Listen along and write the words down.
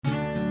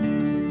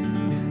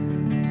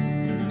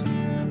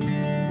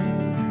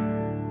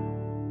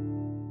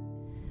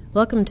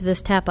Welcome to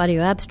this TAP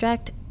audio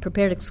abstract,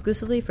 prepared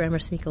exclusively for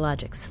Emerson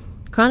Ecologics.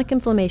 Chronic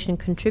inflammation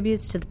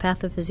contributes to the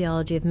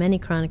pathophysiology of many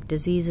chronic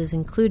diseases,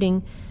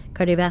 including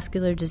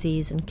cardiovascular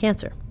disease and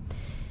cancer.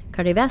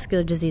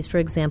 Cardiovascular disease, for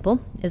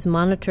example, is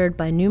monitored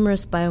by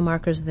numerous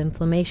biomarkers of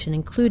inflammation,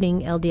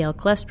 including LDL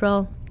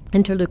cholesterol,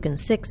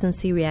 interleukin-6, and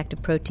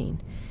C-reactive protein.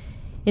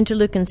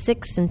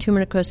 Interleukin-6 and tumor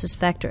necrosis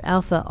factor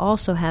alpha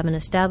also have an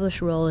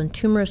established role in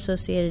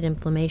tumor-associated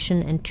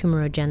inflammation and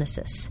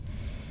tumorigenesis.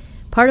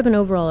 Part of an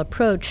overall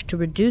approach to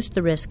reduce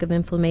the risk of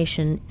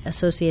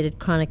inflammation-associated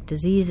chronic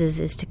diseases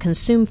is to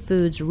consume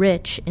foods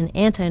rich in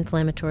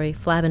anti-inflammatory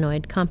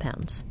flavonoid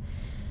compounds.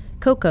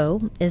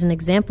 Cocoa is an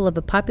example of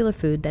a popular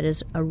food that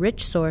is a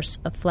rich source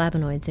of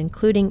flavonoids,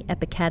 including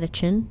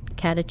epicatechin,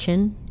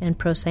 catechin, and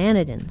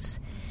procyanidins.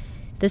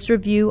 This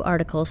review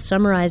article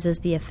summarizes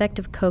the effect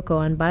of cocoa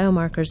on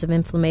biomarkers of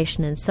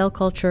inflammation in cell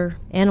culture,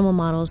 animal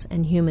models,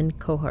 and human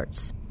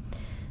cohorts.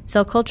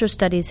 Cell culture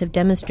studies have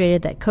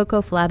demonstrated that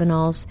cocoa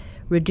flavanols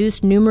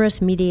reduce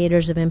numerous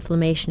mediators of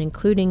inflammation,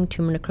 including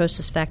tumor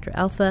necrosis factor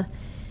alpha,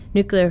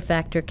 nuclear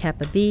factor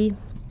kappa B,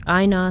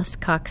 INOS,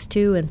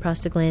 COX-2, and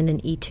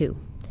prostaglandin E2.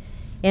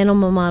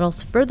 Animal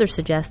models further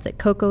suggest that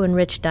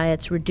cocoa-enriched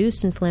diets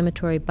reduce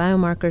inflammatory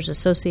biomarkers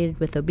associated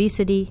with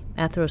obesity,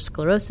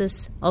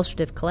 atherosclerosis,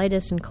 ulcerative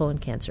colitis, and colon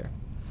cancer.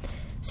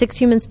 6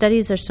 human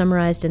studies are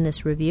summarized in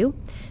this review.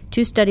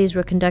 2 studies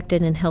were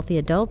conducted in healthy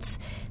adults.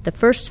 The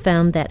first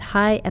found that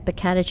high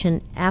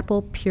epicatechin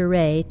apple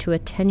puree to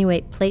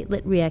attenuate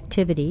platelet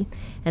reactivity,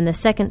 and the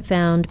second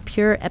found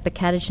pure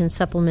epicatechin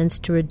supplements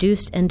to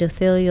reduce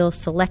endothelial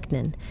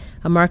selectin,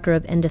 a marker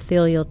of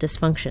endothelial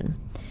dysfunction.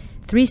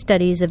 3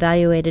 studies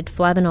evaluated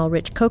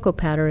flavanol-rich cocoa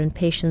powder in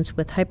patients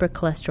with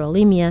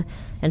hypercholesterolemia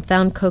and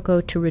found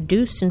cocoa to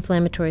reduce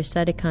inflammatory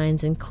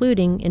cytokines,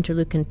 including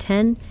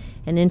interleukin-10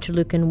 and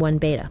interleukin-1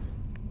 beta.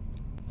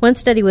 1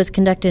 study was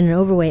conducted in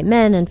overweight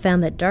men and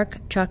found that dark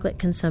chocolate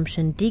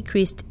consumption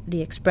decreased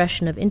the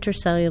expression of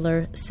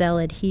intercellular cell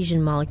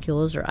adhesion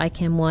molecules, or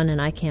ICAM-1 and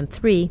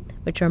ICAM-3,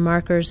 which are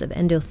markers of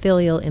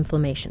endothelial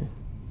inflammation.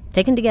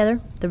 Taken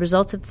together, the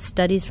results of the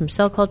studies from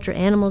cell culture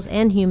animals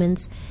and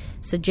humans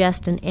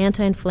suggest an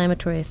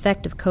anti-inflammatory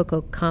effect of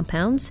cocoa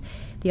compounds.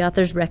 The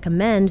authors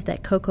recommend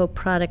that cocoa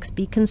products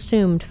be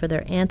consumed for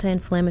their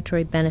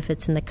anti-inflammatory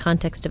benefits in the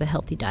context of a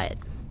healthy diet.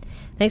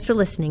 Thanks for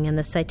listening, and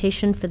the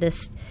citation for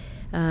this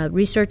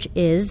research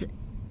is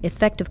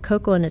Effect of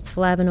Cocoa and its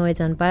Flavonoids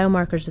on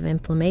Biomarkers of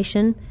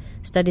Inflammation,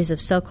 Studies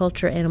of Cell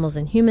Culture, Animals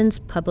and Humans,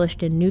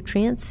 published in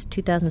Nutrients,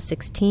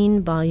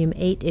 2016, Volume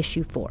 8,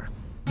 Issue 4.